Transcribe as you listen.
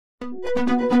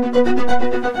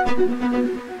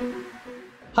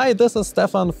Hi, this is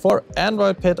Stefan for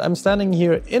AndroidPIT. I'm standing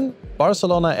here in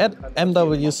Barcelona at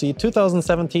MWC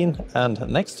 2017, and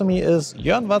next to me is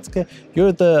Jörn Watzke.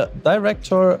 You're the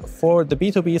director for the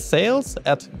B2B sales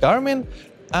at Garmin,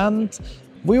 and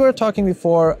we were talking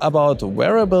before about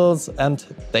wearables and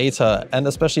data, and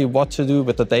especially what to do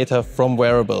with the data from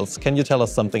wearables. Can you tell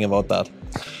us something about that?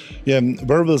 Yeah,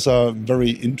 wearables are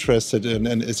very interested in,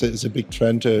 and it's a big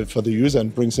trend for the user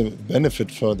and brings a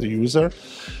benefit for the user.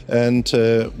 And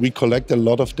we collect a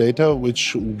lot of data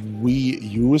which we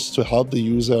use to help the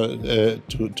user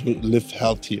to live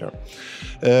healthier.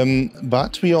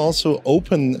 But we also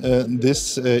open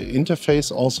this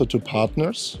interface also to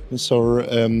partners. So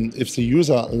if the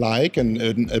user like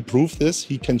and approve this,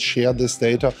 he can share this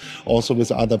data also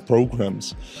with other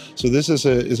programs. So this is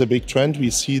a big trend. We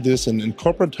see this in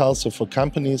corporate health, so for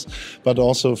companies, but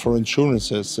also for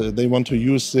insurances. They want to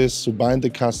use this to bind the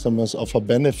customers, offer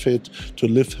benefit to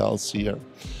live healthier.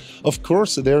 Of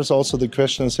course, there's also the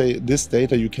question, say, this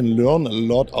data, you can learn a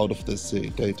lot out of this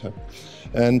data.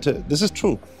 And this is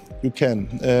true. You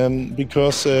can,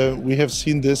 because we have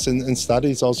seen this in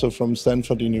studies also from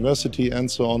Stanford University and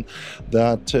so on,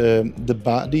 that the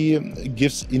body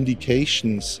gives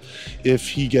indications if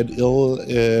he get ill,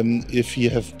 if he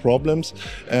have problems,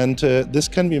 and this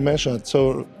can be measured.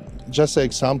 So just an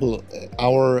example,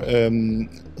 our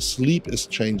sleep is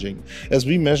changing. As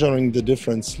we measuring the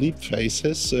different sleep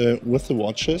phases with the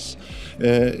watches,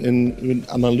 in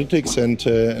analytics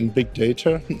and big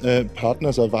data,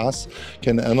 partners of us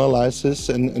can analyze this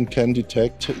and can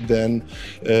detect then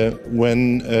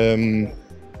when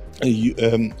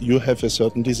you have a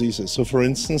certain diseases. So for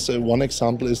instance, one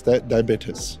example is that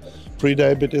diabetes.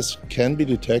 Pre-diabetes can be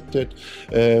detected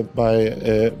by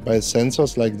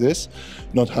sensors like this,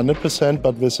 not 100%,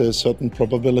 but with a certain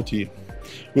probability,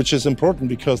 which is important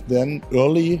because then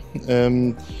early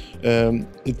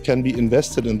it can be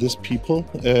invested in these people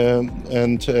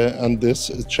and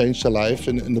this change their life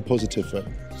in a positive way.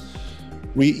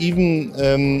 We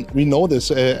even, we know this,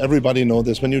 everybody knows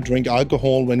this, when you drink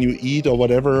alcohol, when you eat or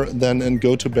whatever, then and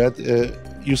go to bed,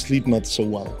 you sleep not so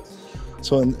well.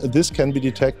 So this can be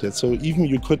detected. So even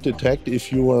you could detect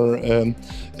if you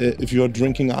are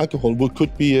drinking alcohol, what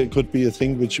could be a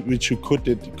thing which you could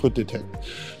detect.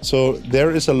 So there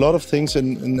is a lot of things,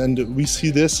 and we see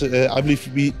this. I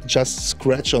believe we just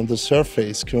scratch on the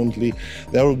surface currently.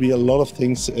 There will be a lot of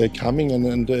things coming,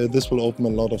 and this will open a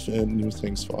lot of new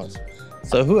things for us.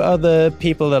 So who are the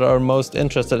people that are most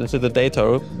interested into the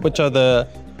data? Which are the,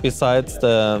 besides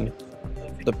the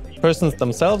persons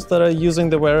themselves that are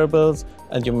using the wearables,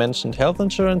 and you mentioned health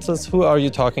insurances, who are you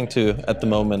talking to at the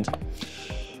moment?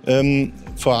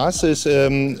 For us, is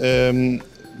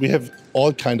we have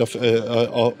all kind of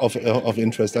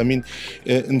interest. I mean,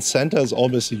 in center is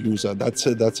always the user.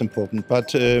 That's important.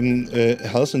 But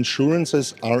health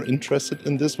insurances are interested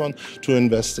in this one to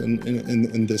invest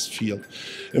in this field.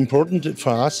 Important for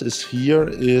us is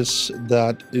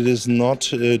that it is not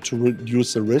to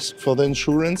reduce the risk for the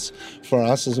insurance. For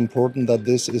us, it's important that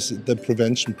this is the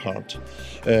prevention part.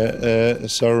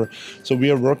 So we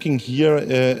are working here,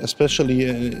 especially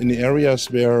in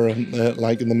areas where,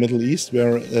 like in the Middle East,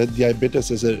 where diabetes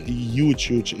is a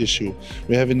huge issue.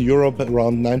 We have in Europe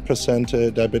around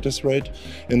 9% diabetes rate.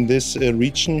 In this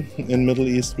region, in Middle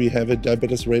East, we have a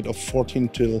diabetes rate of 14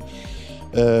 till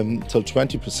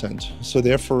 20%. So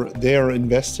therefore, they are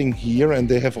investing here, and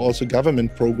they have also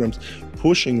government programs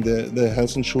pushing the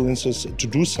health insurances to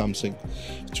do something,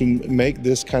 to make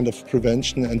this kind of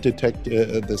prevention and detect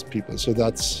these people. So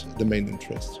that's the main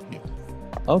interest here.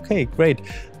 Okay, great.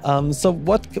 So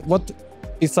what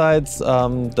besides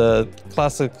the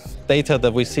classic data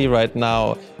that we see right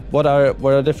now, what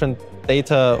are different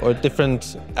data or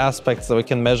different aspects that we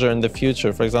can measure in the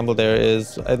future? For example,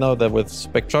 I know that with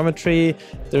spectrometry,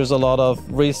 there's a lot of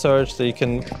research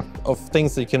of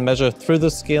things that you can measure through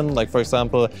the skin, like for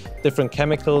example, different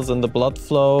chemicals in the blood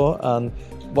flow. And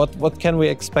what can we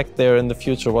expect there in the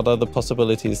future? What are the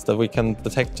possibilities that we can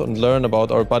detect and learn about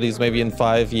our bodies maybe in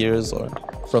 5 years or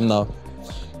from now?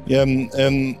 Yeah,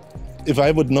 if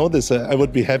I would know this, I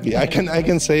would be happy. I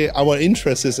can say our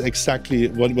interest is exactly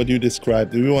what you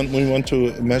described. We want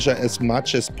to measure as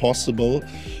much as possible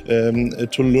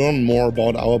to learn more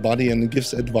about our body, and it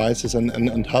gives advices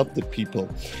and help the people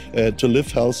to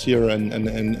live healthier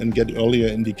and get earlier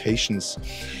indications.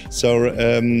 So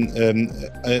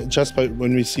just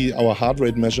when we see our heart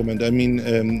rate measurement, I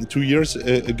mean, 2 years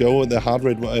ago the heart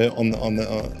rate on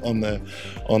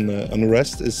the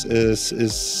rest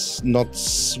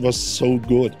was so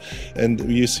good. And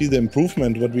you see the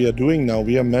improvement, what we are doing now.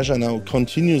 We are measuring now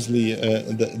continuously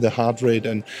the heart rate,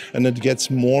 and it gets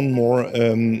more and more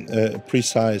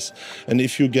precise. And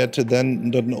if you get to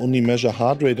then not only measure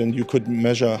heart rate, and you could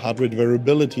measure heart rate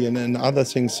variability and other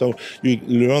things, so you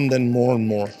learn then more and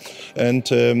more.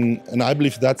 And I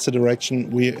believe that's the direction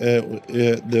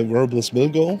the wearables will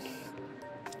go.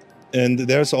 And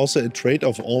there's also a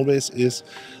trade-off always, is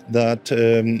that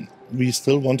we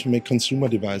still want to make consumer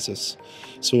devices.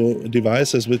 So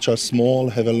devices which are small,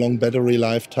 have a long battery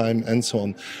lifetime, and so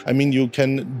on. I mean, you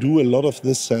can do a lot of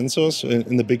these sensors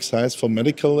in the big size for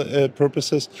medical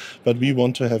purposes, but we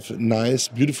want to have nice,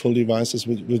 beautiful devices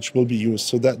which will be used.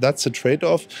 So that's a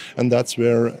trade-off, and that's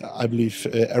where I believe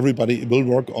everybody will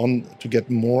work on to get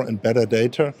more and better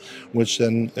data, which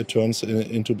then turns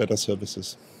into better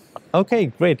services. Okay,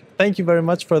 great. Thank you very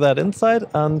much for that insight,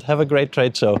 and have a great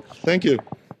trade show. Thank you.